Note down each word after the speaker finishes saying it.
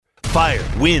Fire,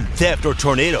 wind, theft, or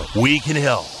tornado, we can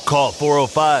help. Call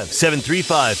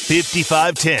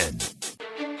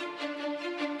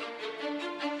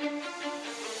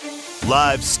 405-735-5510.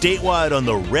 Live statewide on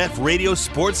the Ref Radio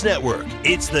Sports Network,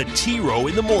 it's the T-Row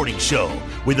in the Morning Show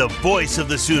with the voice of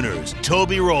the Sooners,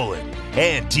 Toby Rowland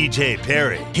and TJ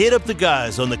Perry. Hit up the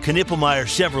guys on the Knippelmeyer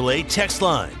Chevrolet text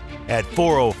line at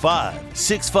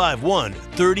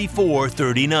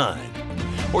 405-651-3439.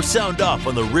 Or sound off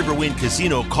on the Riverwind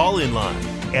Casino call-in line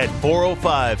at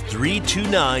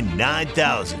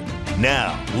 405-329-9000.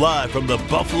 Now, live from the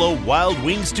Buffalo Wild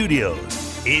Wing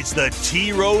Studios, it's the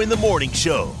T-Row in the Morning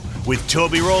Show with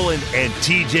Toby Rowland and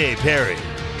TJ Perry.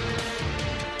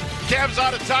 Cavs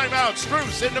out of timeout.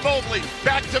 Strus into Mobley.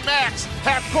 Back to Max.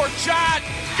 Half-court shot.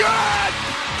 Good!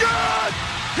 Good!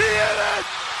 He hit it!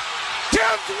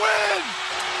 Cavs win!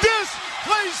 This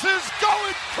place is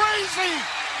going crazy!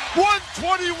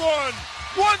 121, 119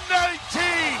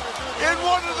 in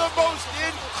one of the most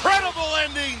incredible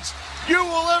endings you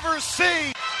will ever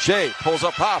see. Shea pulls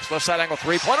up Pops. Left side angle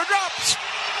three-pointer drops.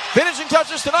 Finishing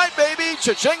touches tonight, baby.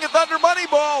 Cha-ching at Thunder money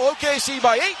ball. OKC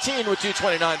by 18 with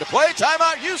 2:29 to play.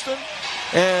 Timeout, Houston.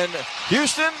 And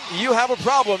Houston, you have a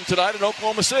problem tonight in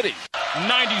Oklahoma City.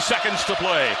 90 seconds to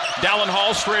play. Dallin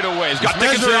Hall straight away. He's got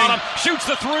Dickinson on him. Shoots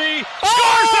the three.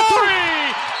 Scores the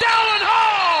three. Dallin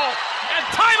Hall. And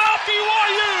timeout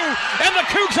BYU. And the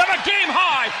Cougs have a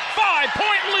game-high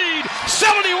 5-point lead.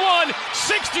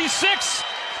 71-66.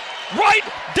 Right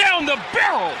down the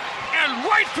barrel. And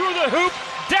right through the hoop.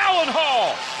 Dallin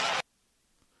Hall.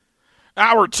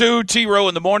 Hour 2, T-Row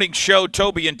in the Morning Show.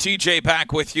 Toby and TJ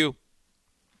back with you.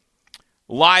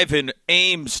 Live in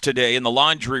Ames today in the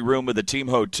laundry room of the team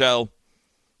hotel.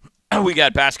 We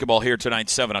got basketball here tonight,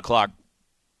 7 o'clock.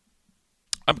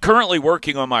 I'm currently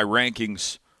working on my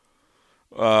rankings,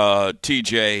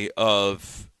 TJ,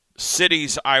 of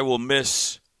cities I will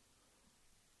miss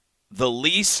the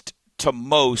least to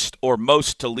most or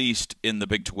most to least in the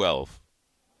Big 12.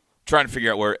 Trying to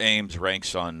figure out where Ames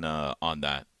ranks on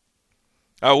that.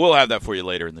 We'll have that for you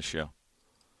later in the show.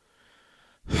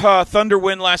 Thunder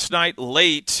win last night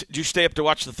late. Did you stay up to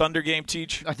watch the Thunder game,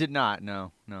 Teach? I did not.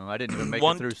 No. I didn't even make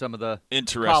it through some of the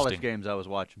college games I was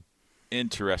watching.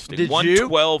 Interesting. Did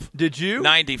 112. Did you?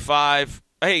 95.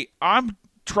 Hey, I'm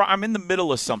in the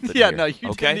middle of something. Yeah, here, no,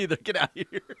 you okay? didn't either. Get out of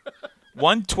here.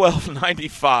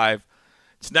 112-95.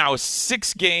 It's now a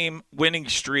 6-game winning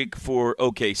streak for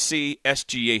OKC.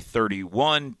 SGA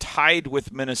 31, tied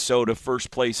with Minnesota, first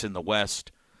place in the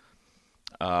West.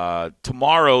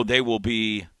 Tomorrow they will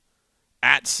be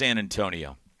at San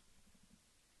Antonio.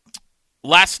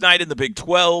 Last night in the Big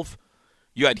 12,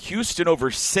 you had Houston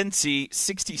over Cincy,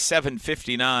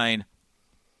 67-59.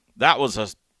 That was a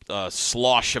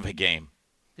slosh of a game.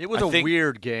 It was a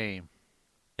weird game.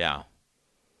 Yeah.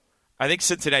 I think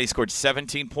Cincinnati scored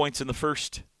 17 points in the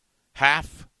first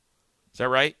half. Is that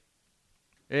right?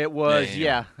 It was,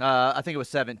 yeah. I think it was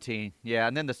 17. Yeah,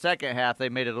 and then the second half they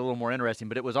made it a little more interesting,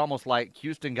 but it was almost like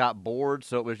Houston got bored,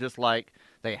 so it was just like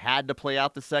they had to play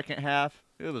out the second half.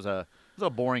 It was a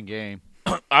boring game.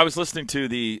 I was listening to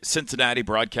the Cincinnati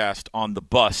broadcast on the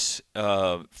bus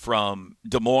from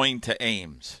Des Moines to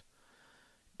Ames,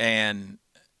 and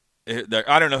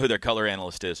I don't know who their color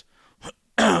analyst is.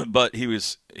 But he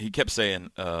kept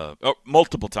saying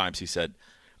multiple times, he said,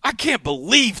 I can't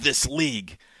believe this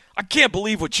league. I can't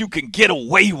believe what you can get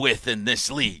away with in this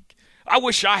league. I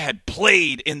wish I had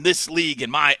played in this league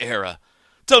in my era.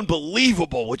 It's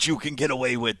unbelievable what you can get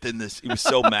away with in this. He was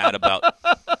so mad about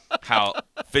how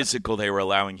physical they were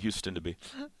allowing Houston to be,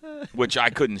 which I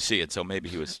couldn't see it, so maybe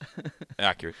he was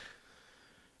accurate.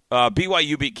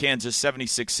 BYU beat Kansas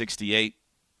 76-68,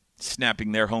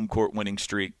 snapping their home court winning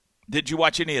streak. Did you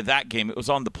watch any of that game? It was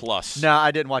on the Plus. No,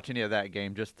 I didn't watch any of that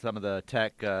game. Just some of the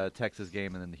Texas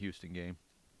game and then the Houston game.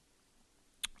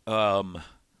 I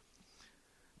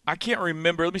can't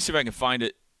remember. Let me see if I can find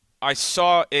it. I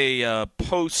saw a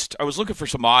post. I was looking for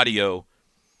some audio,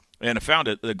 and I found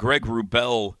it. The Greg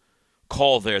Wrubell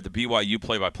call there, the BYU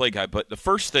play-by-play guy. But the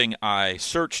first thing I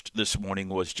searched this morning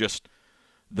was just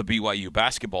the BYU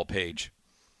basketball page.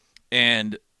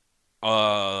 And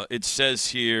it says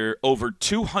here over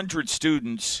 200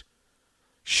 students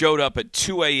showed up at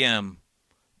 2 a.m.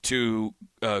 to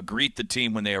greet the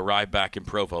team when they arrived back in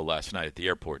Provo last night at the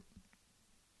airport.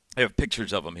 I have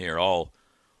pictures of them here, all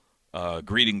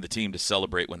greeting the team to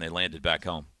celebrate when they landed back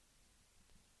home.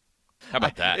 How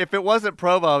about that? If it wasn't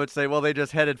Provo, I would say, well, they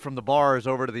just headed from the bars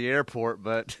over to the airport,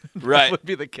 but that would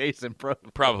be the case in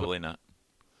Provo. Probably not.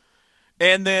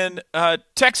 And then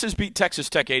Texas beat Texas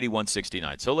Tech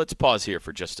 81-69. So let's pause here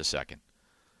for just a second.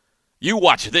 You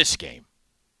watch this game.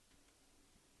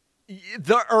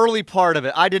 The early part of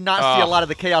it. I did not see a lot of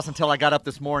the chaos until I got up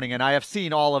this morning, and I have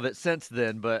seen all of it since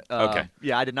then. But,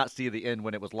 yeah, I did not see the end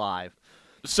when it was live.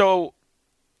 So,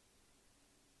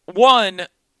 one,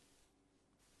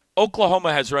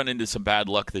 Oklahoma has run into some bad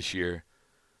luck this year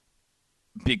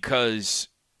because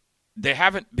they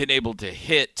haven't been able to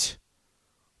hit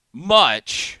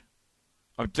much.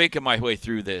 I'm thinking my way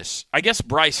through this. I guess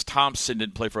Bryce Thompson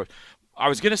didn't play for us. I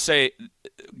was going to say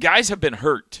guys have been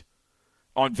hurt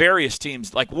on various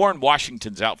teams. Like Warren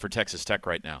Washington's out for Texas Tech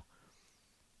right now.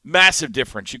 Massive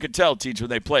difference. You could tell, Teach, when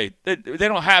they played. They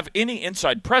don't have any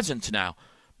inside presence now.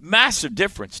 Massive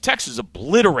difference. Texas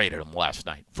obliterated them last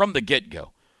night from the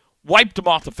get-go. Wiped them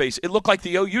off the face. It looked like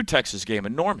the OU Texas game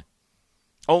in Norman.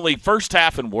 Only first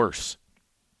half and worse.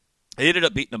 They ended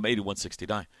up beating them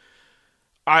 81-69.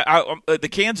 The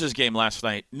Kansas game last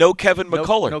night, no Kevin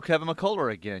McCullough. No Kevin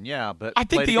McCullough again, yeah. But I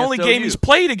think the only game he's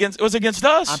played was against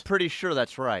us. I'm pretty sure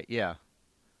that's right, yeah.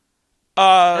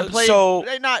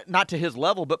 Played, not to his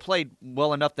level, but played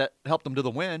well enough that helped him to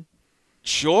the win.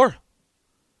 Sure.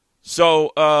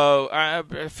 So I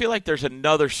feel like there's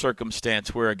another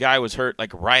circumstance where a guy was hurt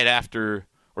like right after,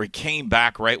 or he came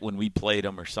back right when we played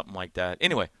him or something like that.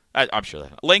 Anyway, I'm sure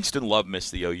that. Langston Love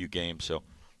missed the OU game, so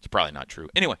it's probably not true.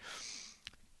 Anyway,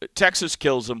 Texas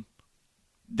kills them.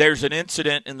 There's an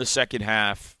incident in the second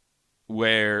half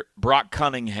where Brock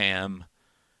Cunningham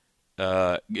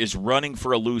is running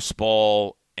for a loose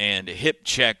ball and hip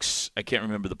checks, I can't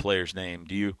remember the player's name,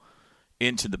 do you?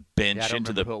 Into the bench,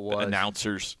 into the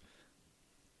announcers.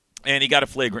 And he got a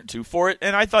flagrant 2 for it,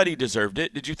 and I thought he deserved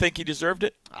it. Did you think he deserved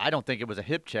it? I don't think it was a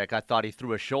hip check. I thought he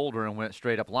threw a shoulder and went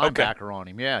straight up linebacker on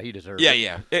him. Yeah, he deserved it.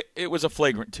 Yeah. It was a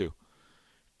flagrant 2.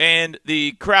 And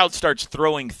the crowd starts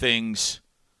throwing things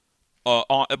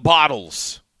on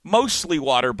bottles, mostly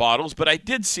water bottles, but I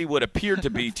did see what appeared to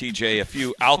be, TJ, a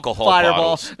few alcohol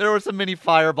bottles. There were some mini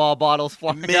Fireball bottles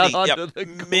flying out onto the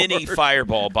court. Mini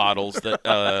Fireball bottles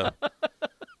that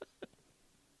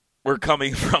were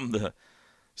coming from the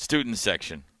student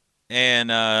section.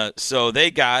 And so they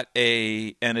got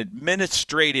an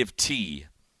administrative tee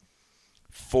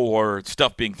for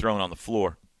stuff being thrown on the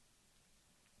floor.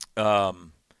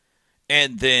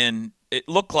 And then it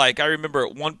looked like, I remember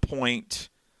at one point,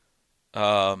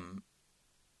 Fran,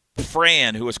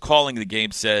 who was calling the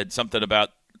game, said something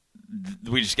about,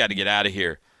 we just got to get out of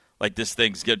here. Like, this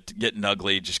thing's getting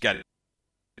ugly. Just got to,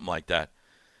 like that.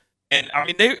 And, I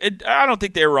mean, I don't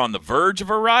think they were on the verge of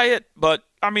a riot, but,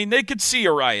 I mean, they could see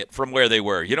a riot from where they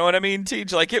were. You know what I mean,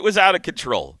 Teach? Like, it was out of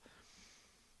control.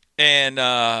 And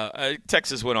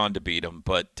Texas went on to beat them,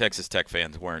 but Texas Tech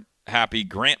fans weren't happy.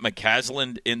 Grant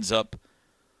McCasland ends up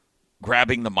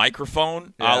grabbing the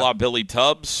microphone, a la Billy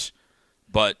Tubbs,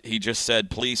 but he just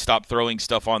said, please stop throwing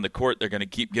stuff on the court. They're going to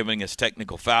keep giving us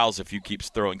technical fouls if you keep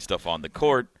throwing stuff on the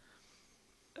court.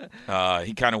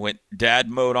 He kind of went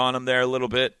dad mode on him there a little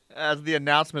bit. As the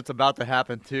announcement's about to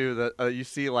happen, too, you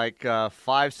see like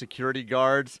 5 security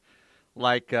guards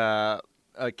like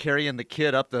carrying the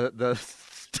kid up the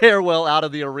stairwell out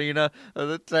of the arena,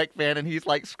 the Tech fan, and he's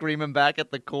like screaming back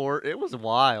at the court. It was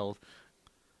wild.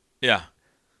 Yeah,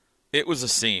 it was a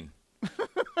scene.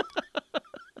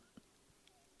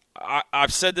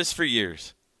 I've said this for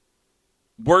years.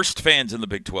 Worst fans in the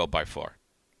Big 12 by far.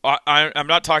 I'm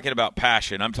not talking about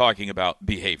passion. I'm talking about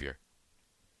behavior.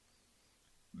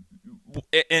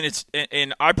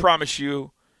 And I promise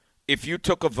you, if you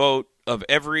took a vote of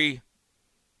every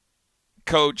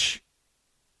coach,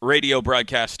 radio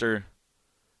broadcaster,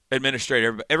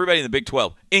 administrator, everybody in the Big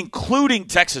 12, including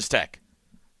Texas Tech,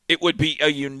 it would be a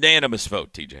unanimous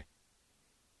vote, TJ.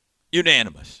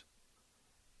 Unanimous.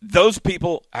 Those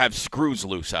people have screws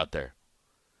loose out there.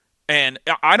 And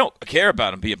I don't care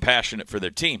about them being passionate for their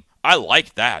team. I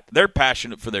like that. They're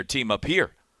passionate for their team up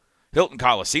here. Hilton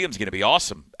Coliseum's going to be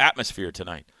awesome atmosphere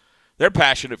tonight. They're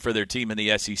passionate for their team in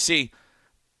the SEC.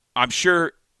 I'm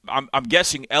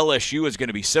guessing LSU is going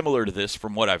to be similar to this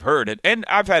from what I've heard. And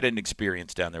I've had an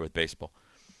experience down there with baseball.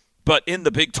 But in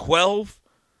the Big 12,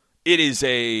 it is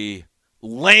a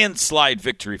landslide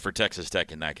victory for Texas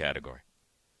Tech in that category.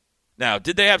 Now,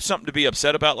 did they have something to be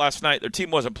upset about last night? Their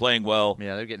team wasn't playing well.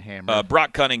 Yeah, they're getting hammered.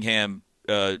 Brock Cunningham,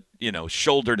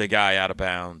 shouldered a guy out of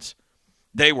bounds.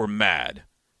 They were mad.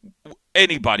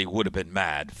 Anybody would have been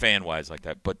mad, fan-wise, like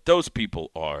that. But those people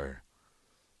are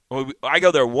 – I go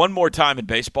there one more time in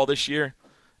baseball this year,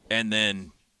 and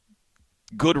then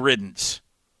good riddance.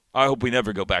 I hope we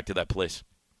never go back to that place.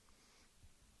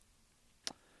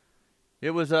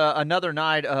 It was another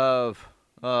night of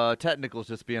technicals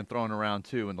just being thrown around,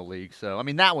 too, in the league. So, I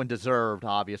mean, that one deserved,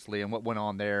 obviously, and what went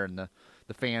on there and the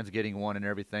the fans getting one and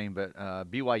everything. But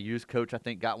BYU's coach, I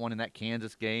think, got one in that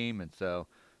Kansas game. And so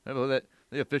the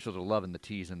officials are loving the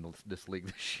tees in this league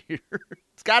this year.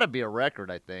 It's got to be a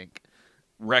record, I think.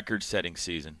 Record-setting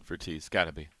season for tees. Got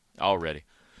to be already.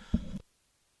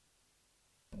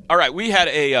 All right, we had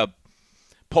a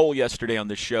poll yesterday on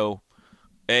this show.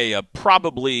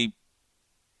 Probably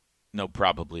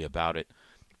about it.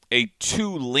 A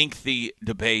too lengthy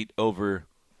debate over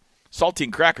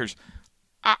saltine crackers.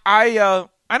 I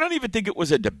don't even think it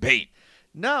was a debate.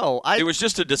 No, it was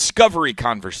just a discovery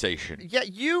conversation. Yeah,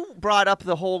 you brought up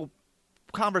the whole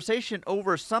conversation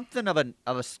over something of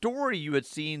a story you had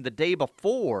seen the day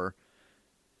before.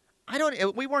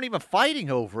 We weren't even fighting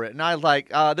over it, and I was like,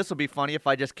 this will be funny if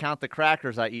I just count the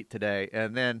crackers I eat today,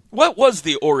 and then what was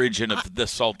the origin of the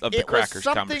crackers conversation? It was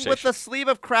something conversation? with a sleeve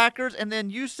of crackers, and then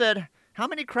you said, how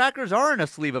many crackers are in a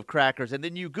sleeve of crackers? And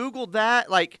then you Googled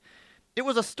that, like, it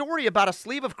was a story about a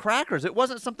sleeve of crackers. It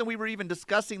wasn't something we were even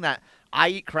discussing that I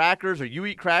eat crackers or you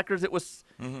eat crackers. It was,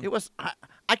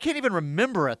 I can't even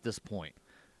remember at this point.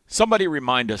 Somebody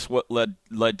remind us what led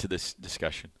to this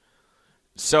discussion.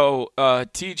 So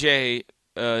TJ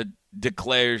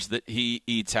declares that he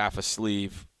eats half a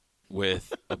sleeve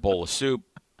with a bowl of soup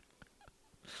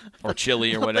or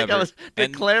chili or whatever. I was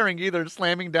declaring either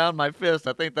slamming down my fist.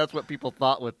 I think that's what people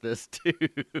thought with this too.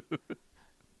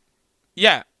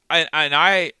 Yeah, and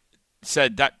I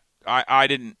said that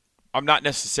I'm not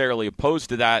necessarily opposed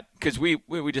to that because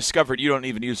we discovered you don't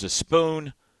even use a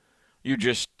spoon. You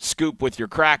just scoop with your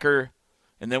cracker,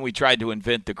 and then we tried to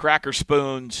invent the cracker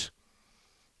spoons,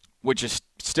 which is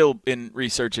still in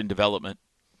research and development.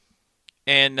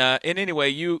 And anyway,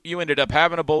 you ended up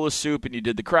having a bowl of soup, and you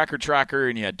did the cracker tracker,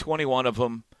 and you had 21 of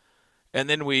them. And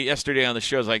then yesterday on the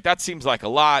show, was like, that seems like a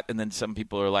lot. And then some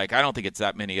people are like, I don't think it's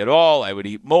that many at all. I would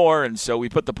eat more. And so we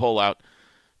put the poll out,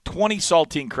 20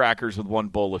 saltine crackers with one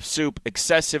bowl of soup,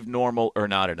 excessive, normal, or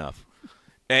not enough.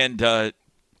 And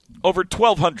over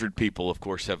 1,200 people, of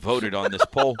course, have voted on this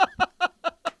poll.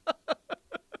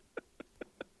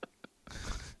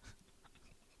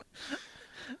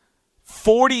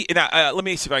 Let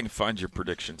me see if I can find your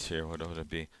predictions here. What would it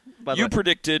be? You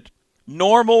predicted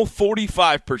normal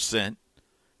 45%,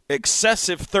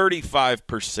 excessive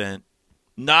 35%,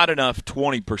 not enough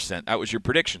 20%. That was your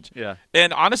predictions. Yeah.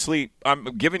 And honestly,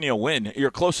 I'm giving you a win.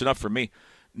 You're close enough for me.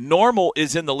 Normal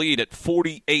is in the lead at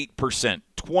 48%.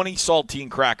 20 saltine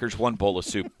crackers, one bowl of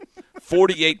soup.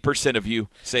 48% of you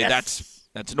say that's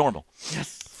normal.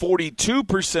 Yes.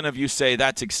 42% of you say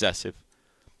that's excessive.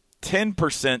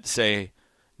 10% say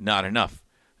not enough.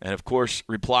 And, of course,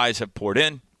 replies have poured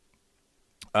in.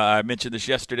 I mentioned this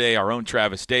yesterday. Our own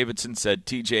Travis Davidson said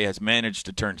TJ has managed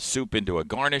to turn soup into a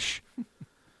garnish.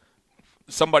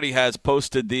 Somebody has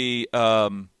posted the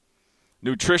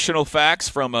nutritional facts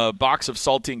from a box of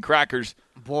saltine crackers.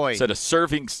 Boy. Said a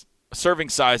serving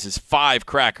size is 5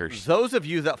 crackers. Those of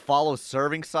you that follow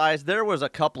serving size, there was a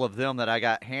couple of them that I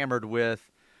got hammered with.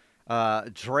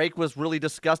 Drake was really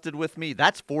disgusted with me.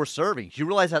 That's 4 servings. You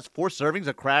realize that's 4 servings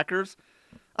of crackers?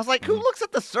 I was like, who looks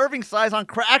at the serving size on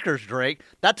crackers, Drake?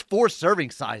 That's 4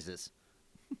 serving sizes.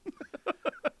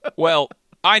 Well,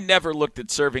 I never looked at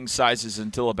serving sizes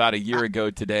until about a year ago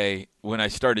today when I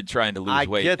started trying to lose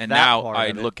weight. And now I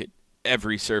look at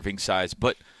every serving size.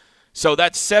 But so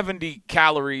that's 70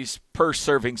 calories per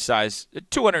serving size,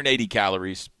 280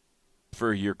 calories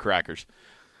for your crackers.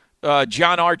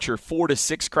 John Archer, 4 to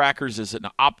 6 crackers is an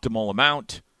optimal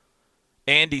amount.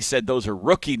 Andy said those are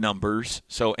rookie numbers,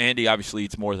 so Andy obviously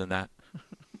eats more than that.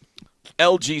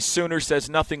 LG Sooner says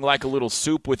nothing like a little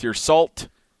soup with your salt.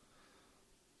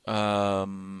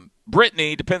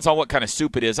 Brittany, depends on what kind of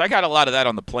soup it is. I got a lot of that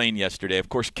on the plane yesterday. Of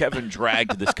course, Kevin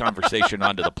dragged this conversation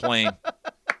onto the plane.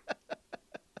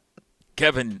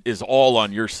 Kevin is all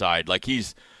on your side. Like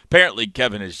apparently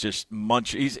Kevin is just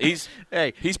munch. He's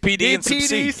PD and some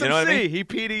C. You know what I mean? He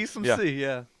PD some C,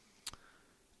 yeah.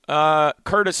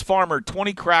 Curtis Farmer,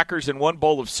 20 crackers and 1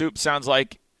 bowl of soup sounds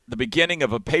like the beginning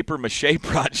of a papier-mâché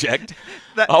project.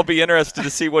 I'll be interested to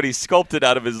see what he sculpted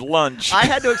out of his lunch. I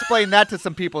had to explain that to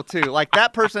some people, too. Like,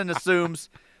 that person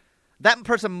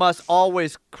must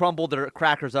always crumble their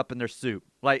crackers up in their soup.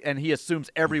 And he assumes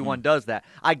everyone does that.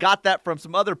 I got that from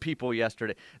some other people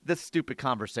yesterday. This stupid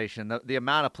conversation, the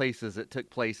amount of places it took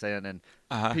place in, and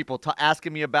people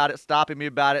asking me about it, stopping me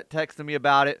about it, texting me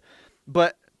about it.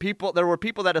 But there were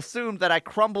people that assumed that I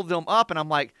crumbled them up, and I'm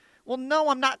like, well, no,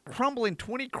 I'm not crumbling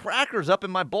 20 crackers up in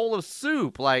my bowl of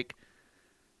soup. Like,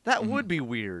 that would be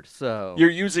weird. So you're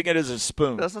using it as a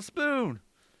spoon. As a spoon.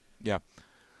 Yeah.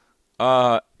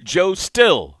 Joe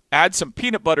Still, add some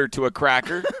peanut butter to a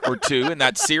cracker or 2 in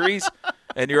that series,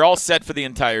 and you're all set for the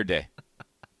entire day.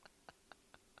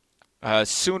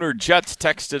 Sooner Jets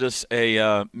texted us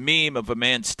a meme of a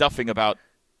man stuffing about,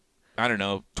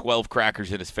 12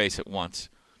 crackers in his face at once.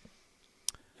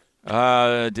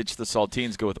 Ditch the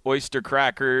saltines, go with oyster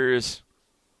crackers.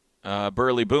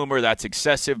 Burley Boomer, that's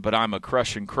excessive, but I'm a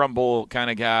crush and crumble kind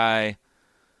of guy.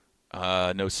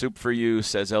 No soup for you,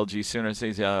 says LG Sooner.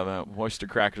 Says oyster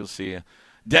crackers, we'll see you.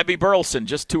 Debbie Burleson,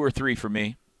 just 2 or 3 for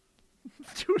me.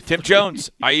 Tim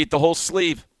Jones, I eat the whole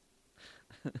sleeve.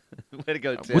 Way to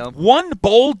go, Tim. With one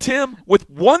bowl, Tim, with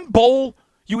one bowl,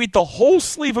 you eat the whole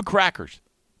sleeve of crackers.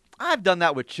 I've done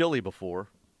that with chili before.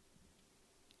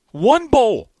 One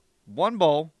bowl. One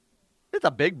bowl. It's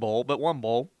a big bowl, but one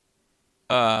bowl.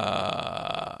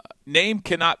 Name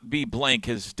cannot be blank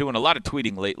is doing a lot of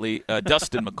tweeting lately.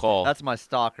 Dustin McCall. That's my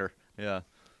stalker. Yeah.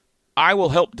 I will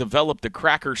help develop the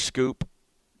cracker scoop.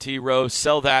 T-Rose,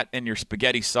 sell that in your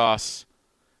spaghetti sauce.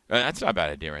 That's not a bad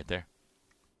idea right there.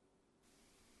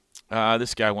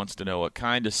 This guy wants to know what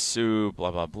kind of soup,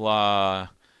 blah, blah, blah.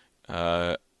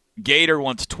 Gator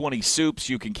wants 20 soups.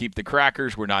 You can keep the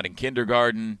crackers. We're not in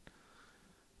kindergarten.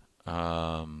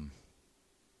 So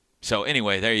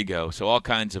anyway, there you go. So all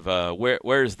kinds of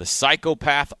where's the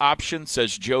psychopath option,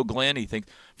 says Joe Glenn. He thinks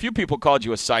few people called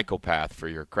you a psychopath for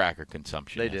your cracker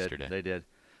consumption yesterday. They did.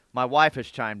 My wife has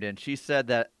chimed in. She said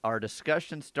that our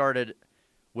discussion started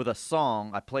with a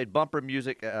song. I played bumper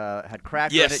music, had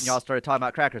cracker in it, and y'all started talking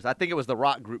about crackers. I think it was the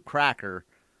rock group Cracker.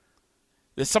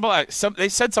 There's they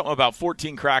said something about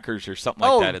 14 crackers or something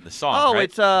like that in the song. Oh, right?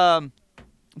 It's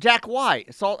Jack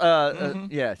White.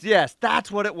 Yes, that's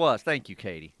what it was. Thank you,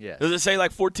 Katie. Yes. Does it say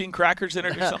like 14 crackers in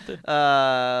it or something?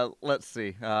 Let's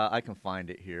see. I can find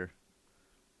it here.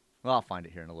 Well, I'll find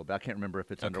it here in a little bit. I can't remember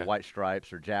if it's under White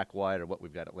Stripes or Jack White or what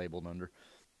we've got it labeled under.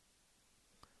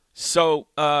 So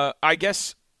I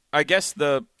guess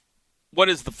what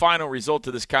is the final result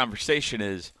of this conversation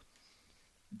is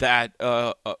that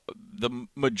the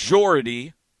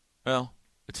majority, well,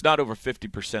 it's not over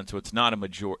 50%, so it's not a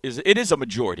majority. It is a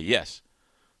majority, yes,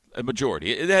 a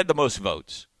majority. It had the most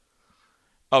votes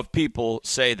of people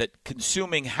say that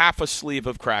consuming half a sleeve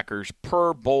of crackers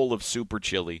per bowl of super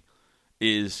chili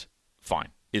is fine,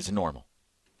 is normal.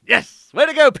 Yes, way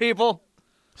to go, people.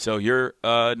 So you're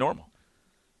normal.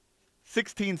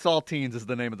 16 Saltines is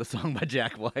the name of the song by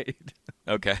Jack White.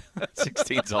 Okay,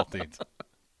 16 Saltines.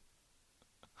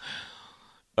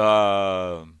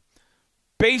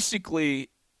 Basically,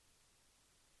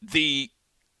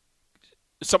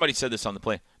 somebody said this on the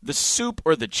plane. The soup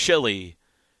or the chili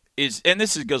is, and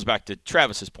this goes back to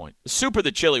Travis's point. The soup or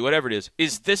the chili, whatever it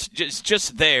is this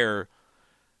just there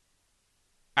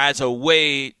as a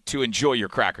way to enjoy your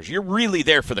crackers. You're really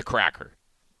there for the cracker.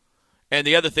 And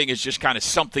the other thing is just kind of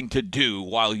something to do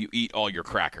while you eat all your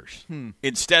crackers.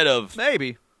 Instead of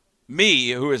maybe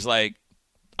me, who is like,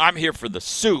 I'm here for the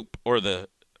soup or the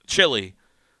chili,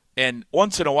 and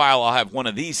once in a while I'll have one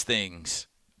of these things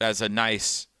as a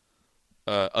nice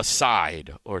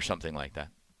aside or something like that.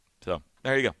 So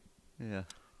there you go. Yeah.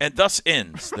 And thus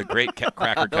ends the great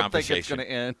cracker conversation think it's gonna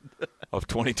end. of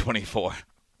 2024.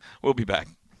 We'll be back.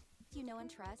 You know and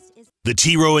trust is The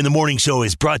T-Row in the Morning Show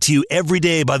is brought to you every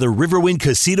day by the Riverwind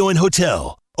Casino and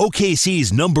Hotel,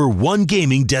 OKC's #1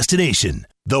 gaming destination.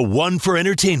 The one for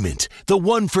entertainment, the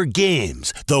one for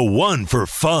games, the one for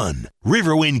fun.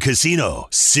 Riverwind Casino,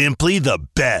 simply the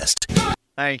best.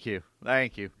 Thank you. Hi,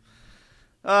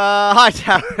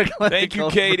 Tower Clinical. Thank you,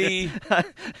 Katie.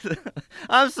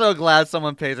 I'm so glad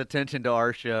someone pays attention to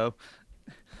our show.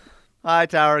 Hi,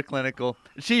 Tower Clinical.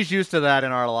 She's used to that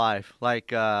in our life. Like,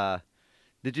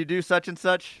 did you do such and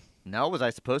such? No, was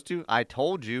I supposed to? I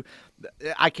told you.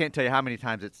 I can't tell you how many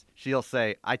times she'll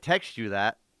say, I text you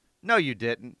that. No, you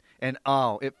didn't. And,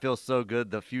 it feels so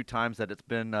good the few times that it's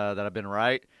been that I've been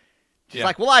right. She's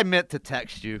like, well, I meant to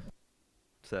text you.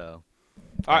 So.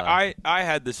 I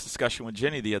had this discussion with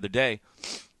Jenny the other day.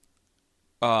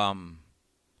 I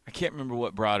can't remember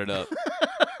what brought it up.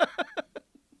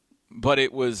 But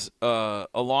it was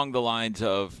along the lines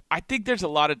of, I think there's a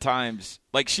lot of times,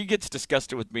 like she gets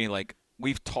disgusted with me, like,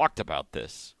 we've talked about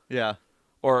this. Yeah.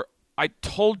 Or, I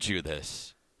told you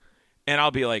this. And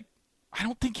I'll be like, I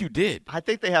don't think you did. I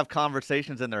think they have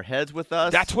conversations in their heads with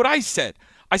us. That's what I said.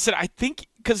 I said, I think,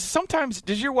 because sometimes,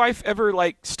 does your wife ever,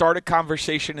 like, start a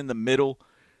conversation in the middle?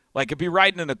 Like, be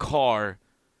riding in a car,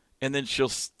 and then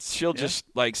she'll just,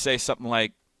 like, say something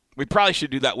like, we probably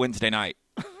should do that Wednesday night.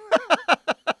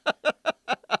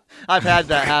 I've had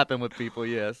that happen with people,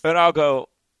 yes. And I'll go,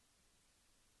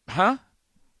 huh?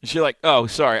 And she's like, oh,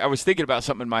 sorry. I was thinking about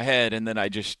something in my head, and then I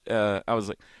was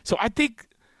like, so I think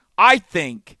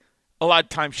a lot of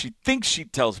times she thinks she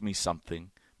tells me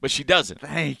something, but she doesn't.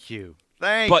 Thank you.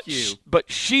 Thank you. But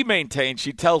she maintains,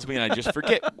 she tells me, and I just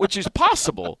forget, which is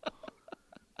possible.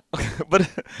 but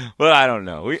I don't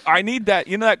know. I need that.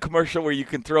 You know that commercial where you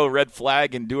can throw a red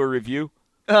flag and do a review?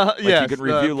 Yes, you can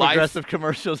review live? Progressive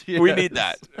commercials. Yes. We need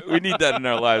that. We need that in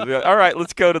our lives. All right,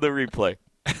 let's go to the replay.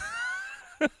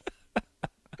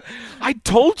 I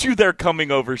told you they're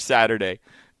coming over Saturday.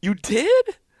 You did?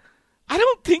 I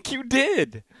don't think you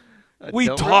did. We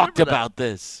talked about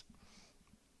this.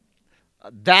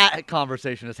 That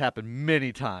conversation has happened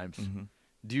many times. Mm-hmm.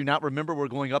 Do you not remember we're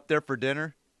going up there for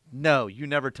dinner? No, you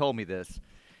never told me this.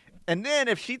 And then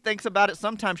if she thinks about it,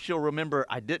 sometimes she'll remember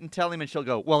I didn't tell him, and she'll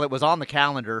go, well, it was on the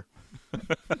calendar.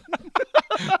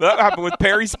 That happened with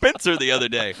Perry Spencer the other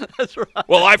day. That's right.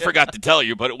 Well, I forgot to tell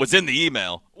you, but it was in the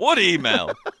email. What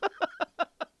email?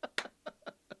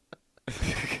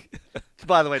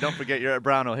 By the way, don't forget you're at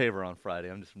Brown O'Haver on Friday.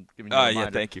 I'm just giving you a reminder. Yeah,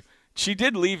 thank you. She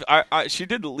did leave. She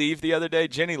did leave the other day.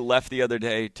 Jenny left the other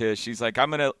day. She's like,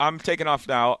 I'm taking off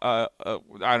now. I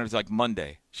was like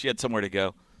Monday. She had somewhere to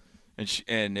go,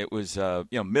 and it was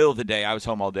middle of the day. I was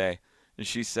home all day, and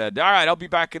she said, "All right, I'll be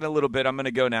back in a little bit. I'm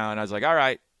gonna go now." And I was like, "All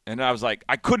right." And I was like,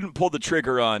 I couldn't pull the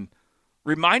trigger on.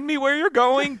 Remind me where you're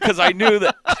going, because I knew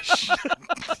that.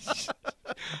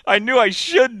 I knew I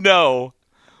should know,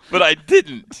 but I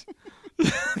didn't.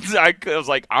 I was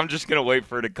like, I'm just going to wait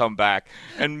for her to come back,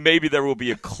 and maybe there will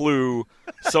be a clue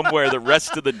somewhere the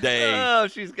rest of the day. Oh,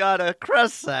 she's got a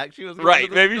crust sack. She was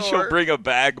right. Maybe store. She'll bring a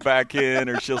bag back in,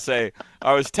 or she'll say,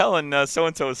 I was telling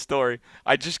so-and-so a story.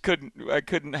 I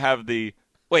couldn't have the,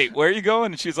 wait, where are you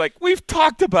going? And she's like, we've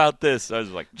talked about this. I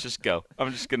was like, just go.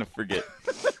 I'm just going to forget.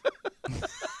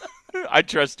 I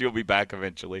trust you'll be back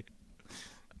eventually.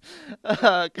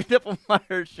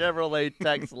 Knippelmeyer Chevrolet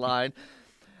text line.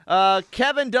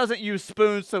 Kevin doesn't use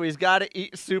spoons, so he's got to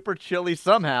eat super chili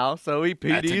somehow. So he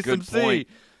PDs some point.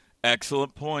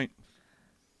 Excellent point.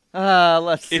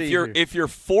 Let's see. If you're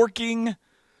forking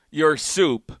your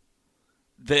soup,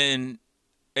 then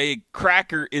a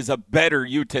cracker is a better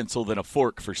utensil than a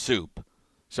fork for soup.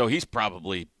 So he's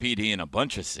probably PDing a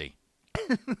bunch of C.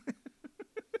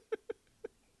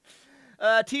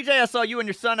 TJ, I saw you and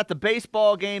your son at the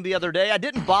baseball game the other day. I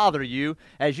didn't bother you,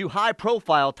 as you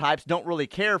high-profile types don't really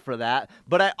care for that,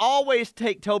 but I always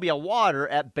take Toby a water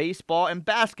at baseball and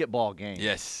basketball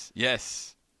games.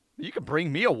 Yes. You can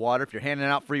bring me a water if you're handing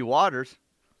out free waters.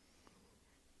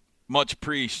 Much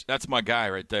appreciated. That's my guy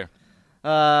right there.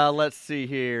 Let's see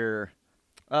here.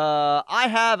 I'll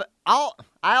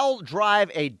drive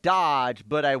a Dodge,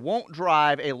 but I won't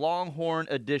drive a Longhorn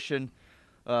Edition.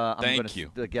 Thank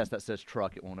you. I guess that says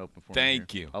truck. It won't open for me.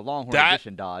 Thank you. A Longhorn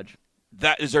Edition Dodge.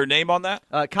 That is their name on that?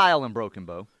 Kyle and Broken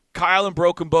Bow. Kyle and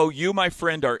Broken Bow, you, my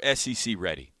friend, are SEC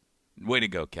ready. Way to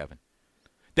go, Kevin.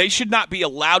 They should not be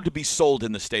allowed to be sold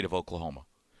in the state of Oklahoma.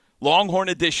 Longhorn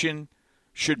Edition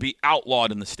should be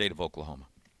outlawed in the state of Oklahoma.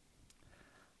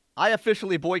 I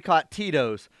officially boycott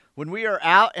Tito's. When we are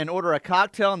out and order a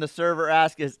cocktail and the server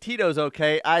asks, is Tito's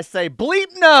okay? I say, bleep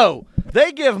no.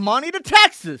 They give money to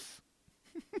Texas.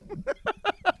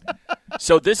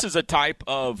 So this is a type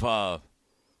of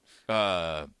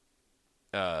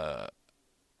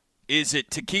is it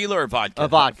tequila or vodka?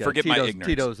 Vodka. Forget my ignorance.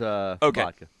 Tito's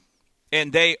vodka.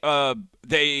 And they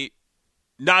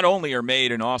not only are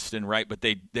made in Austin, right, but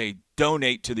they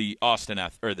donate to the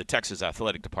the Texas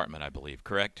Athletic Department, I believe,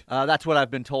 correct? That's what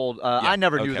I've been told. I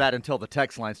never knew okay. that until the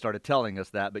text line started telling us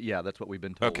that, but yeah, that's what we've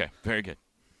been told. Okay, very good.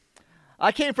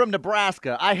 I came from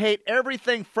Nebraska. I hate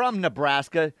everything from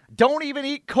Nebraska. Don't even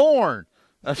eat corn.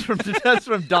 That's from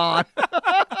Don.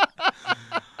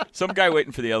 Some guy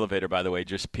waiting for the elevator, by the way,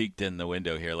 just peeked in the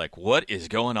window here like, what is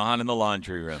going on in the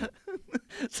laundry room?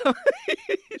 So,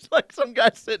 he's like some guy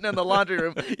sitting in the laundry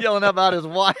room yelling about his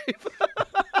wife.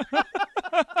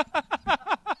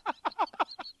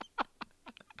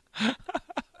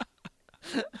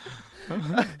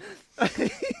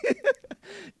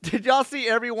 Did y'all see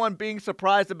everyone being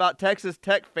surprised about Texas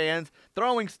Tech fans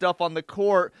throwing stuff on the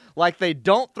court like they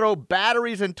don't throw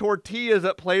batteries and tortillas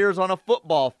at players on a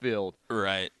football field?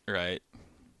 Right.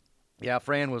 Yeah,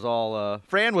 Fran was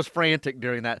frantic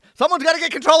during that. Someone's got to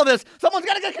get control of this.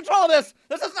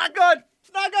 This is not good.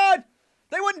 It's not good.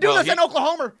 They wouldn't do this in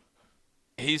Oklahoma.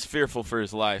 He's fearful for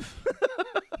his life.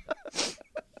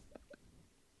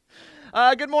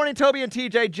 Good morning, Toby and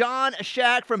TJ. John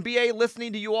Shack from BA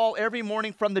listening to you all every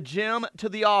morning from the gym to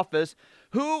the office.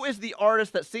 Who is the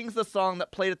artist that sings the song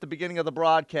that played at the beginning of the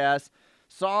broadcast?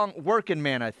 Song Working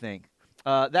Man, I think.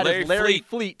 That is Larry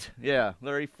Fleet. Yeah,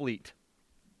 Larry Fleet.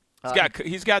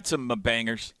 He's got some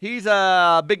bangers. He's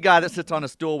a big guy that sits on a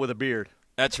stool with a beard.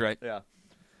 That's right. Yeah.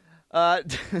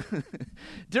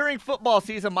 During football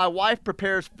season, my wife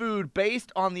prepares food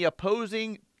based on the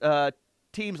opposing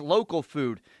team's local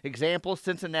food. Example,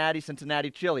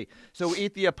 Cincinnati chili. So we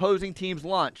eat the opposing team's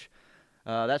lunch.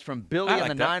 That's from Billy and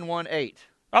the 918.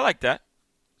 I like that.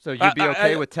 So you'd be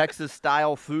okay with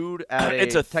Texas-style food at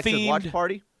a Texas watch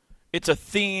party? It's a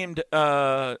themed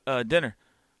dinner.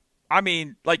 I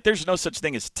mean, like, there's no such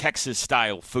thing as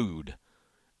Texas-style food.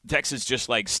 Texas just,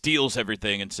 like, steals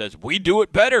everything and says, we do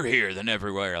it better here than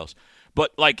everywhere else.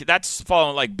 But, like, that's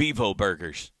following, like, Bevo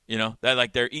burgers, you know?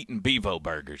 They're eating Bevo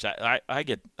burgers. I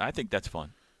think that's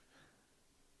fun.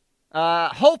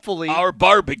 Hopefully. Our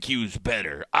barbecue's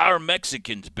better. Our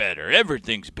Mexican's better.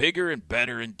 Everything's bigger and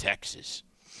better in Texas.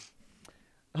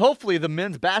 Hopefully the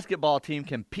men's basketball team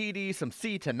can PD some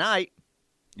C tonight.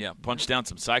 Yeah, punch down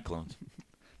some Cyclones.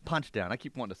 Punch down. I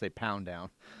keep wanting to say pound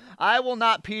down. I will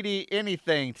not PD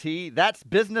anything, T. That's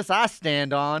business I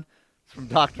stand on. It's from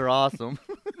Dr. Awesome.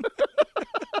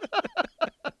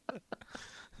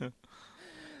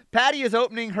 Patty is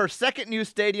opening her second new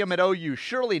stadium at OU.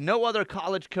 Surely no other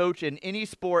college coach in any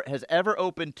sport has ever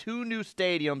opened 2 new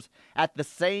stadiums at the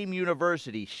same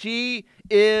university. She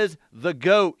is the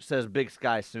GOAT, says Big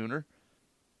Sky Sooner.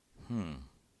 I'm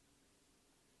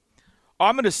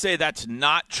going to say that's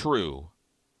not true,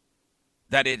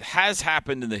 that it has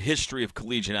happened in the history of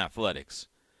collegiate athletics,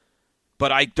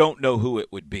 but I don't know who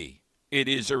it would be. It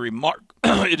is a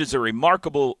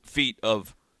remarkable feat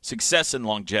of success and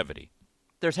longevity.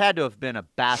 There's had to have been a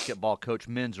basketball coach,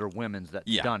 men's or women's,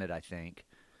 that's done it, I think.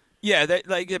 Yeah,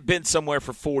 they've been somewhere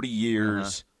for 40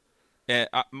 years.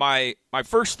 My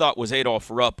first thought was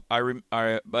Adolph Rupp, but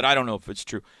I don't know if it's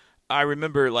true. I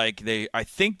remember, I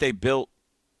think they built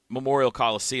Memorial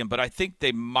Coliseum, but I think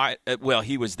they might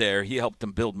he was there. He helped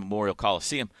them build Memorial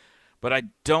Coliseum, but I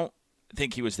don't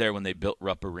think he was there when they built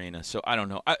Rupp Arena. So I don't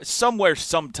know. Somewhere,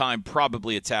 sometime,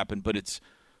 probably it's happened, but it's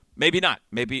maybe not.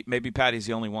 Maybe Patty's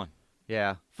the only one.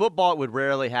 Yeah, football, it would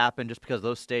rarely happen just because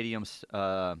those stadiums,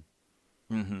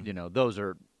 those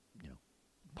are,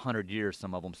 100 years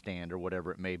some of them stand or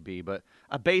whatever it may be. But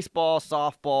a baseball,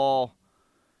 softball,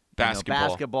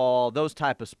 basketball, those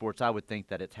type of sports, I would think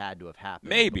that it's had to have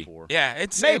happened before. Yeah,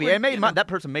 that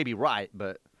person may be right,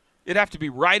 but it'd have to be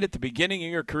right at the beginning of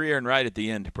your career and right at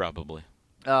the end, probably.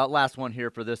 Last one here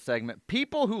for this segment.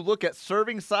 People who look at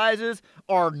serving sizes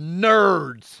are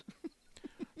nerds.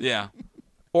 Yeah.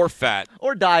 Or fat.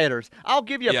 Or dieters. I'll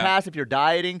give you a pass if you're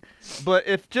dieting, but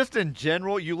if just in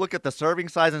general you look at the serving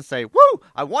size and say, woo,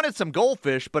 I wanted some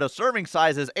goldfish, but a serving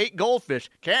size is 8 goldfish.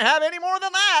 Can't have any more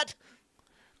than that.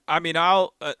 I mean,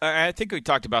 I think we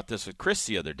talked about this with Chris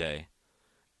the other day.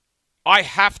 I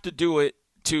have to do it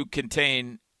to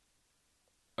contain,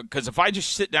 because if I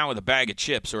just sit down with a bag of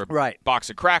chips or a box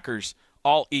of crackers,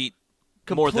 I'll eat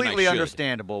more than I should. Completely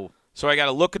understandable. So I got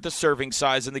to look at the serving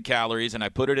size and the calories, and I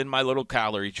put it in my little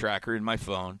calorie tracker in my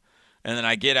phone. And then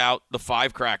I get out the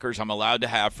 5 crackers I'm allowed to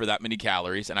have for that many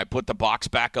calories, and I put the box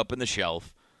back up in the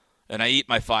shelf, and I eat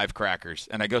my 5 crackers.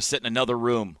 And I go sit in another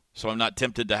room so I'm not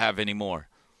tempted to have any more.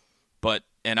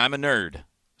 And I'm a nerd,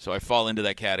 so I fall into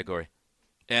that category.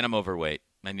 And I'm overweight.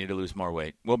 I need to lose more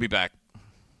weight. We'll be back.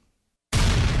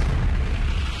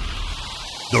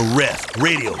 The Ref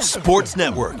Radio Sports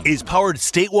Network is powered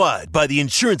statewide by the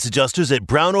insurance adjusters at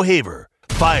Brown O'Haver.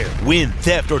 Fire, wind,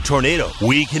 theft, or tornado,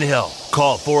 we can help.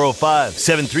 Call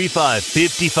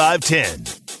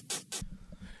 405-735-5510.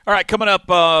 All right, coming up,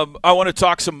 I want to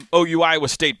talk some OU Iowa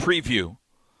State preview.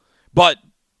 But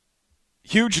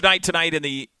huge night tonight in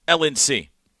the LNC.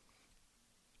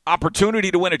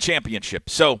 Opportunity to win a championship.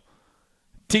 So,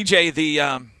 TJ,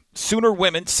 the Sooner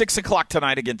women, 6 o'clock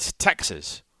tonight against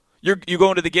Texas. You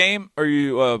going to the game, or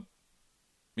you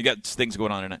got things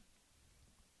going on tonight?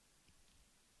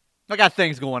 I got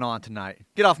things going on tonight.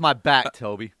 Get off my back,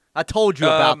 Toby. I told you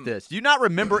about this. Do you not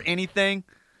remember anything?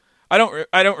 I don't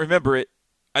remember it.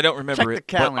 Check the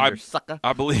calendar, sucker.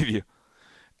 I believe you.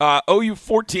 OU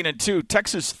 14-2,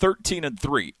 Texas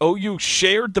 13-3. OU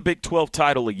shared the Big 12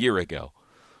 title a year ago.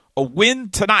 A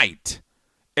win tonight,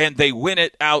 and they win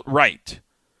it outright.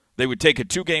 They would take a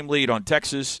 2-game lead on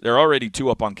Texas. They're already 2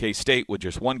 up on K-State with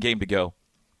just 1 game to go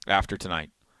after tonight.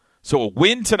 So a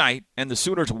win tonight, and the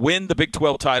Sooners win the Big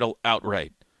 12 title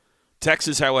outright.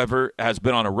 Texas, however, has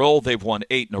been on a roll. They've won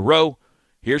 8 in a row.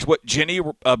 Here's what Jenny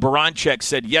Baranczyk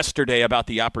said yesterday about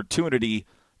the opportunity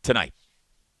tonight.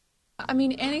 I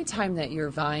mean, anytime that you're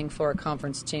vying for a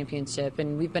conference championship,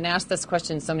 and we've been asked this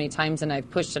question so many times, and I've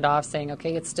pushed it off saying,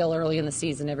 okay, it's still early in the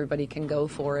season, everybody can go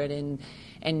for it, and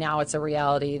now it's a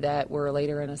reality that we're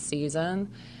later in a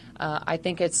season. I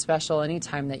think it's special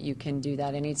anytime that you can do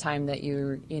that, anytime that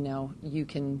you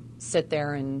can sit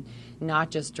there and not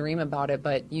just dream about it,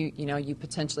 but you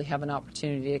potentially have an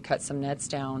opportunity to cut some nets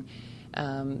down.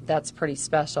 That's pretty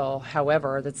special.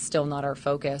 However, that's still not our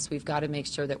focus. We've got to make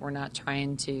sure that we're not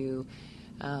trying to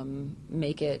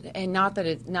make it, and not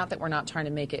that we're not trying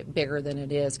to make it bigger than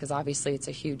it is, because obviously it's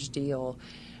a huge deal,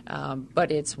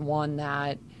 but it's one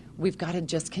that we've got to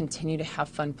just continue to have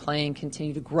fun playing,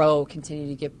 continue to grow, continue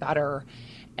to get better.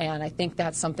 And I think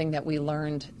that's something that we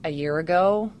learned a year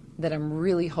ago that I'm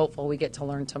really hopeful we get to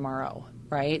learn tomorrow,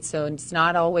 right? So it's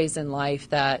not always in life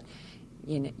that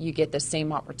you get the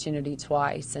same opportunity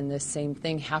twice. And the same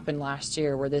thing happened last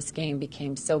year where this game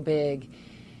became so big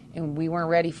and we weren't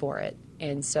ready for it.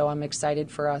 And so I'm excited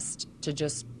for us to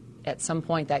just, at some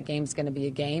point, that game's going to be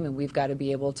a game, and we've got to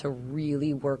be able to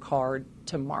really work hard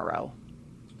tomorrow.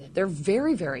 They're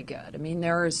very, very good. I mean,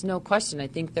 there is no question. I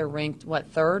think they're ranked,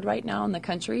 third right now in the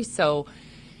country? So,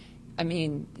 I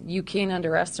mean, you can't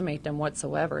underestimate them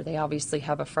whatsoever. They obviously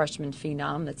have a freshman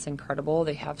phenom that's incredible.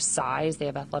 They have size. They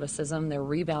have athleticism. They're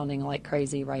rebounding like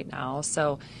crazy right now.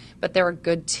 So, but they're a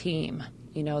good team.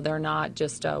 They're not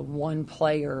just a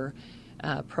one-player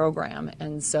program.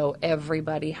 And so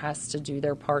everybody has to do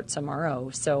their part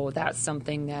tomorrow. So that's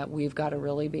something that we've got to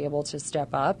really be able to step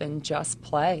up and just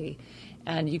play.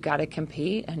 And you've got to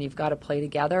compete, and you've got to play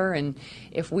together. And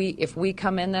if we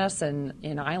come in this and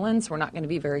in Islands, we're not going to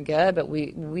be very good, but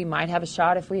we might have a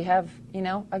shot if we have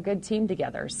a good team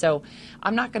together. So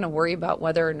I'm not going to worry about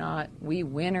whether or not we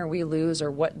win or we lose or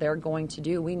what they're going to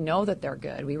do. We know that they're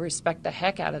good. We respect the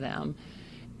heck out of them,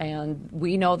 and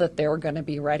we know that they're going to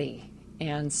be ready.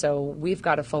 And so we've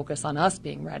got to focus on us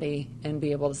being ready and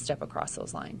be able to step across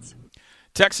those lines.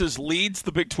 Texas leads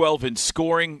the Big 12 in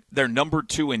scoring. They're number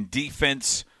 2 in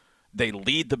defense. They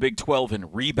lead the Big 12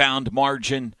 in rebound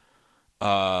margin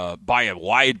by a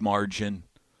wide margin.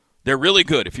 They're really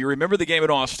good. If you remember the game at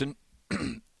Austin,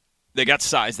 they got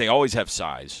size. They always have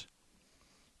size.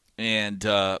 And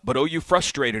but OU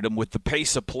frustrated them with the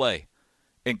pace of play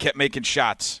and kept making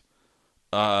shots.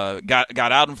 Got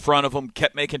out in front of them,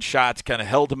 kept making shots, kind of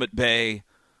held them at bay.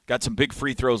 Got some big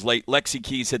free throws late. Lexi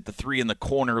Keys hit the 3 in the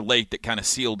corner late that kind of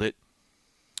sealed it.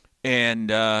 And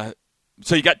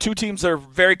so you got two teams that are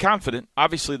very confident.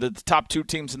 Obviously, the top 2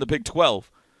 teams in the Big 12.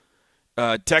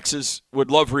 Texas would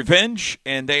love revenge,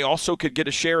 and they also could get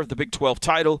a share of the Big 12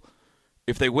 title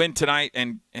if they win tonight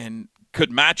and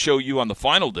could match OU on the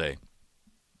final day.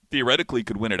 Theoretically,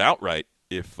 could win it outright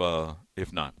if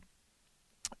not.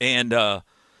 And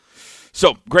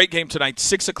so, great game tonight,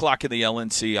 6 o'clock in the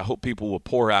LNC. I hope people will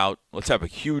pour out. Let's have a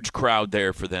huge crowd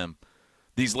there for them.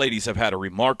 These ladies have had a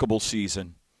remarkable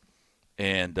season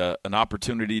and an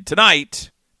opportunity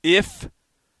tonight, if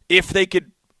they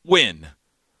could win,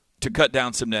 to cut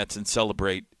down some nets and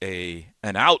celebrate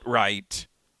an outright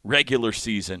regular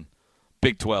season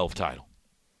Big 12 title.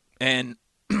 And,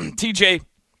 TJ,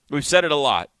 we've said it a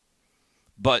lot,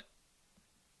 but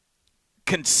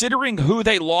considering who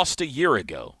they lost a year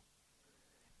ago,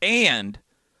 and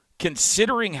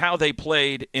considering how they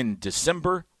played in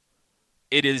December,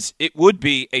 it would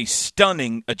be a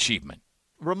stunning achievement.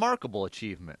 Remarkable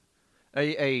achievement.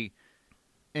 A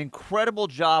incredible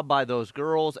job by those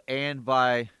girls and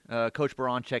by Coach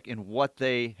Baranczyk in what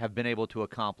they have been able to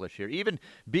accomplish here, even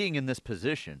being in this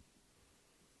position.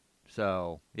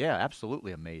 So, yeah,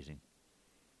 absolutely amazing.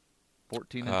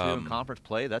 14-2 in conference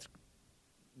play, that's –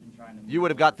 you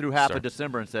would have got through half of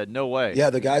December and said, no way.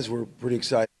 Yeah, the guys were pretty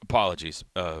excited. Apologies.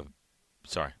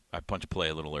 Sorry, I punched play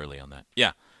a little early on that.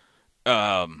 Yeah.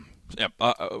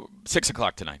 6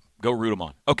 o'clock tonight. Go root them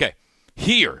on. Okay,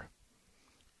 here.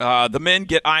 The men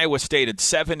get Iowa State at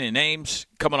 7 in Ames,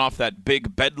 coming off that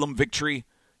big Bedlam victory.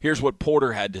 Here's what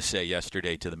Porter had to say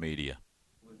yesterday to the media.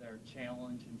 Was there a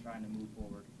challenge in trying to move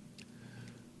forward?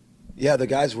 Yeah, the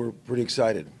guys were pretty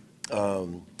excited.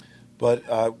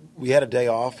 But we had a day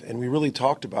off, and we really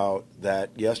talked about that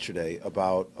yesterday,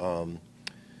 about,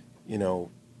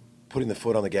 putting the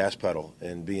foot on the gas pedal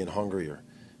and being hungrier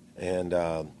and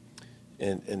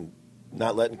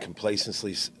not letting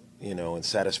complacency, and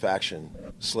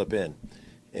satisfaction slip in.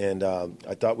 And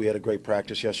I thought we had a great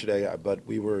practice yesterday, but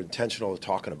we were intentional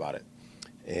talking about it.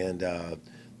 And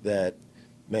it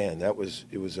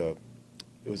was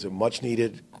a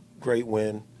much-needed great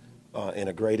win. In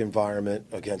a great environment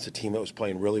against a team that was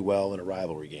playing really well in a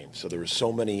rivalry game. So there were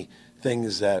so many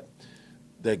things that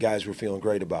the guys were feeling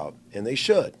great about. And they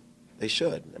should. They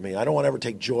should. I mean, I don't want to ever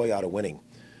take joy out of winning.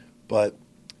 But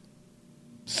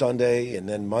Sunday and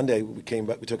then Monday, we came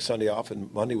back. We took Sunday off,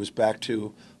 and Monday was back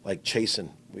to,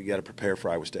 chasing. We got to prepare for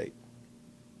Iowa State.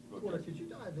 Porter, could you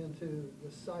dive into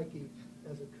the psyche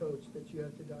as a coach that you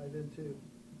have to dive into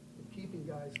keeping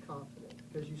guys confident?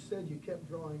 Because you said you kept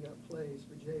drawing up plays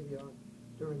for Javion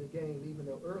during the game, even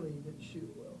though early you didn't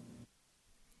shoot well.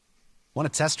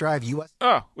 Want to test drive US?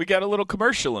 Oh, we got a little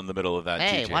commercial in the middle of that.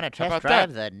 Hey, TJ. want to test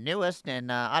drive the newest in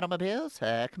automobiles?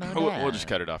 Come on down. We'll just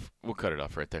cut it off. We'll cut it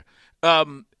off right there.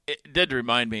 It did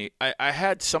remind me. I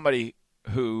had somebody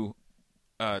who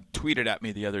tweeted at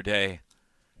me the other day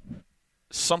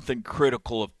something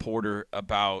critical of Porter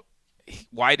about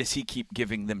why does he keep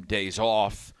giving them days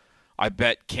off. I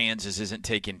bet Kansas isn't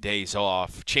taking days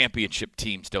off. Championship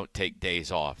teams don't take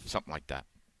days off. Something like that.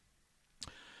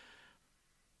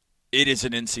 It is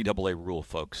an NCAA rule,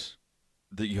 folks,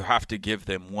 that you have to give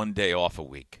them 1 day off a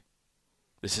week.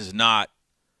 This is not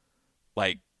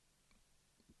like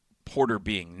Porter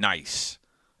being nice.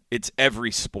 It's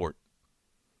every sport.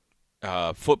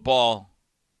 Football,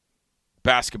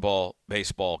 basketball,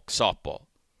 baseball, softball.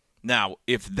 Now,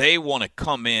 if they want to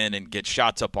come in and get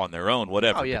shots up on their own,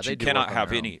 whatever, but you cannot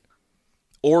have any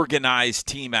organized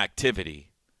team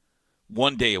activity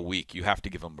 1 day a week. You have to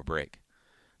give them a break.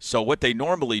 So what they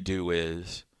normally do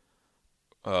is,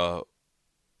 look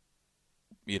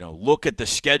at the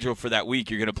schedule for that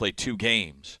week. You're going to play 2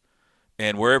 games.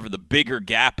 And wherever the bigger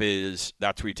gap is,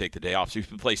 that's where you take the day off. So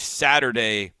if you play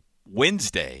Saturday,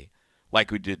 Wednesday,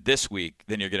 like we did this week,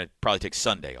 then you're going to probably take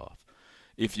Sunday off.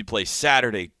 If you play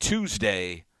Saturday,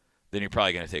 Tuesday, then you're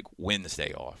probably going to take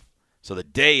Wednesday off. So the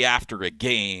day after a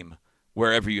game,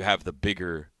 wherever you have the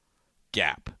bigger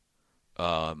gap.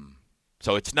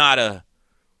 So it's not an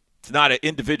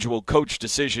individual coach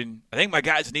decision. I think my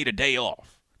guys need a day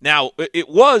off. Now, it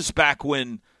was back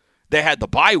when they had the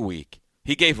bye week.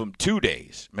 He gave them 2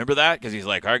 days. Remember that? Because he's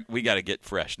like, all right, we got to get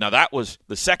fresh. Now, that was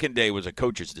the second day was a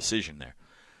coach's decision there.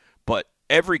 But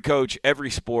every coach,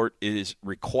 every sport is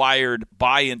required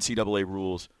by NCAA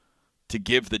rules to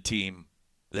give their team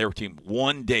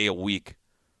 1 day a week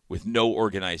with no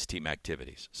organized team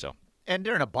activities. So. And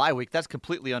during a bye week, that's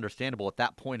completely understandable at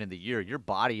that point in the year. Your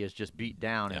body is just beat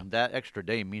down, and that extra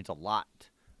day means a lot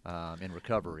in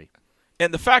recovery.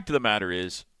 And the fact of the matter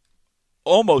is,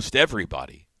 almost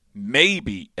everybody,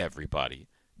 maybe everybody,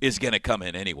 is going to come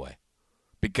in anyway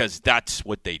because that's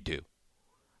what they do.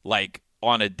 Like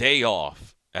on a day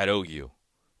off at OU,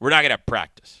 we're not going to have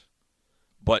practice.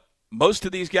 But most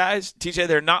of these guys, TJ,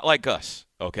 they're not like us,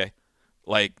 okay?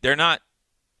 Like they're not.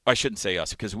 I shouldn't say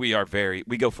us because we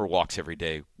go for walks every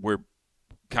day. We're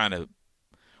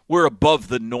above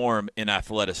the norm in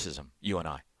athleticism, you and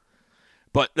I.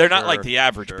 But they're not like the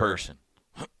average person.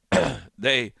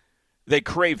 They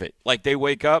crave it. Like they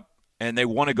wake up and they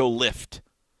want to go lift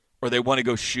or they want to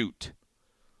go shoot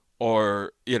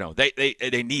or,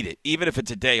 they need it. Even if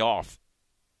it's a day off,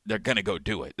 they're going to go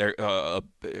do it. They're going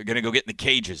to go get in the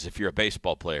cages if you're a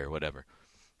baseball player or whatever.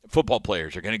 Football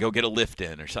players are going to go get a lift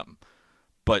in or something.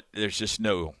 But there's just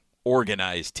no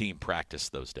organized team practice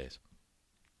those days.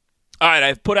 All right,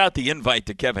 I've put out the invite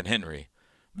to Kevin Henry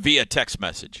via text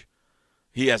message.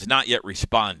 He has not yet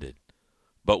responded,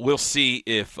 but we'll see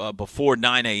if before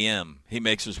 9 a.m. he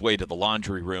makes his way to the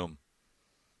laundry room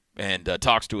and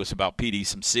talks to us about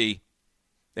PDSMC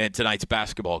and tonight's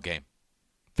basketball game.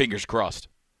 Fingers crossed.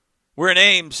 We're in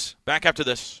Ames. Back after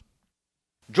this.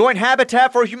 Join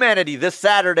Habitat for Humanity this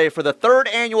Saturday for the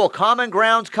 3rd annual Common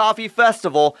Grounds Coffee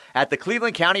Festival at the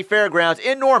Cleveland County Fairgrounds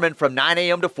in Norman from 9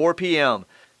 a.m. to 4 p.m.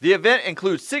 The event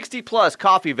includes 60-plus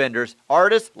coffee vendors,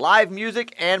 artists, live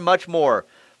music, and much more.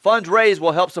 Funds raised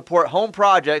will help support home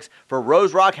projects for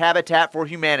Rose Rock Habitat for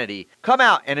Humanity. Come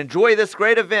out and enjoy this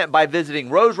great event by visiting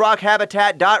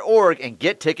roserockhabitat.org and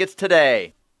get tickets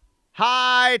today.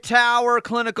 Hightower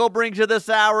Clinical brings you this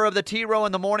hour of the T-Row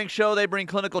in the Morning Show. They bring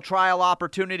clinical trial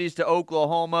opportunities to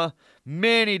Oklahoma.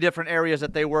 Many different areas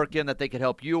that they work in that they could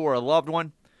help you or a loved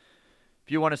one.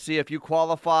 If you want to see if you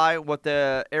qualify, what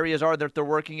the areas are that they're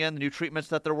working in, the new treatments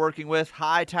that they're working with,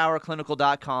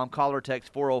 hightowerclinical.com. Call or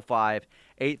text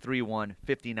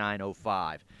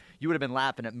 405-831-5905. You would have been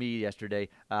laughing at me yesterday.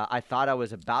 I thought I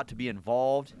was about to be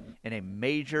involved in a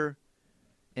major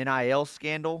NIL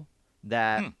scandal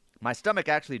that my stomach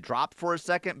actually dropped for a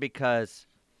second because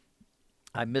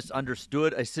I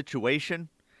misunderstood a situation,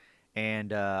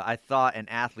 and I thought an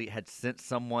athlete had sent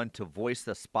someone to voice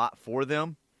the spot for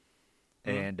them,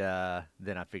 and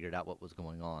then I figured out what was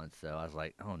going on. So I was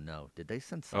like, oh, no, did they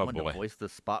send someone to voice the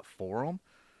spot for them?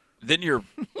 Then your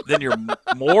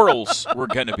morals were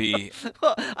going to be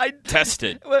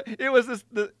tested. It was this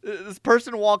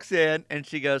person walks in, and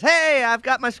she goes, hey, I've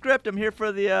got my script. I'm here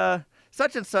for the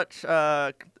such and such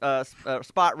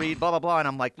spot read, blah, blah, blah. And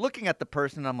I'm like looking at the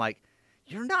person, and I'm like,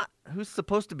 you're not who's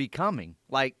supposed to be coming.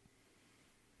 Like,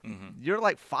 You're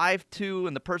like 5'2",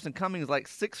 and the person coming is like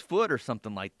 6 foot or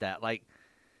something like that. Like,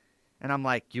 and I'm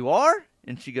like, you are?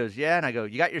 And she goes, yeah. And I go,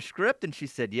 you got your script? And she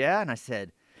said, yeah. And I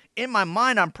said, in my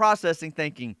mind, I'm processing,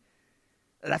 thinking,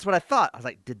 that's what I thought. I was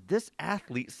like, did this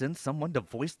athlete send someone to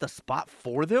voice the spot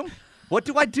for them? What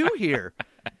do I do here?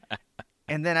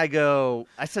 And then I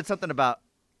said something about,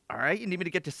 all right, you need me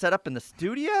to get to set up in the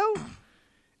studio?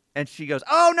 And she goes,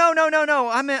 oh, no.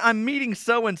 I'm meeting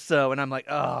so-and-so. And I'm like,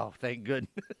 oh, thank goodness.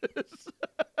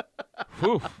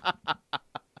 Whew.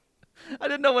 I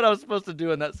didn't know what I was supposed to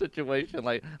do in that situation.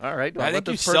 Like, all right. I think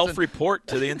you self-report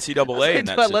to the NCAA in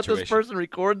that situation. Do I let this person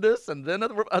record this and then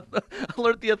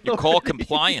alert the authorities? You call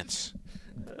compliance.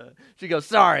 She goes,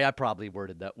 sorry, I probably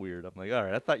worded that weird. I'm like, all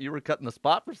right, I thought you were cutting the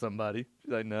spot for somebody.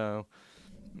 She's like, no.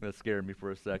 That scared me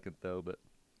for a second, though. But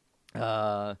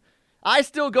I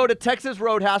still go to Texas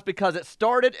Roadhouse because it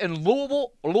started in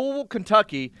Louisville,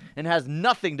 Kentucky, and has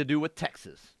nothing to do with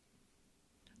Texas.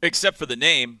 Except for the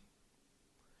name.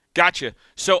 Gotcha.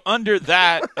 So under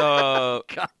that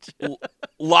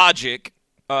logic,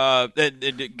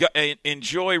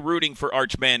 enjoy rooting for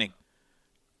Arch Manning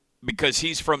because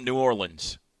he's from New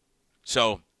Orleans.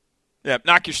 So, yeah,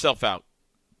 knock yourself out.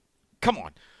 Come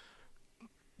on.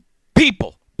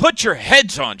 People, put your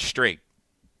heads on straight.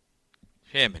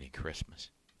 Jiminy Christmas.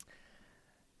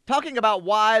 Talking about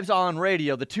wives on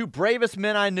radio, the two bravest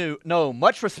men I know,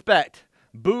 much respect,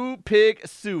 Boo Pig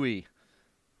Suey.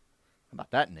 How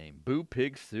about that name? Boo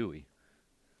Pig Suey.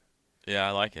 Yeah,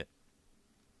 I like it.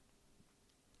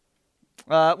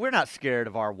 We're not scared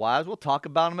of our wives. We'll talk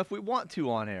about them if we want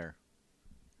to on air.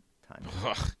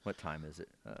 What time is it?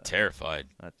 Terrified.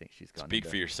 I think she's gone. Speak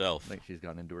for yourself. I think she's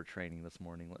gone into her training this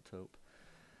morning. Let's hope.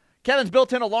 Kevin's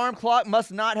built-in alarm clock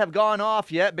must not have gone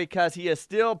off yet because he is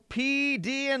still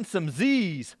PDing some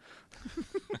Z's.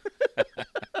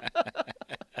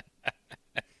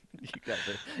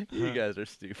 You guys are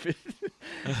stupid.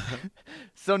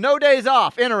 So no days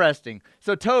off. Interesting.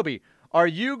 So Toby, are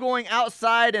you going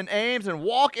outside in Ames and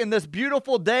walk in this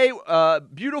beautiful day,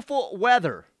 beautiful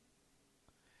weather?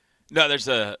 No, there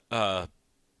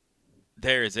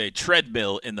is a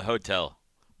treadmill in the hotel,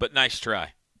 but nice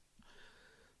try.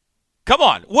 Come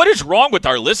on, what is wrong with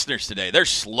our listeners today? They're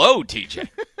slow, TJ.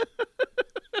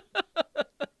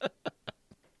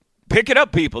 Pick it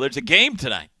up, people. There's a game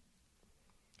tonight.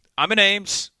 I'm in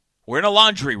Ames. We're in a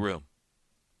laundry room.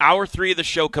 Hour 3 of the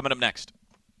show coming up next.